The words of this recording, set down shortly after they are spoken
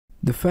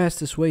The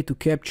fastest way to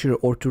capture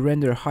or to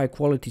render a high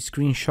quality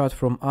screenshot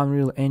from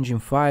Unreal Engine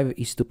 5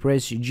 is to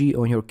press G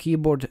on your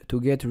keyboard to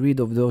get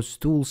rid of those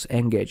tools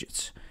and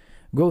gadgets.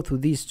 Go to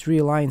these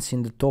three lines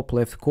in the top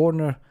left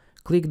corner,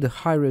 click the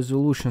high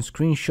resolution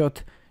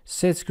screenshot,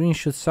 set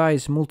screenshot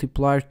size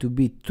multiplier to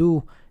be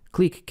 2,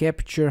 click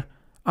capture,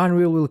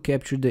 Unreal will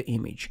capture the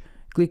image.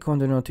 Click on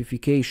the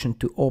notification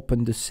to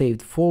open the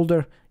saved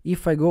folder.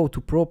 If I go to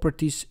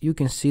properties, you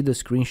can see the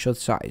screenshot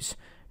size.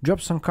 Drop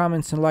some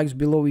comments and likes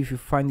below if you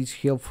find this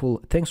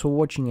helpful. Thanks for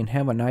watching and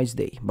have a nice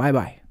day. Bye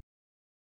bye.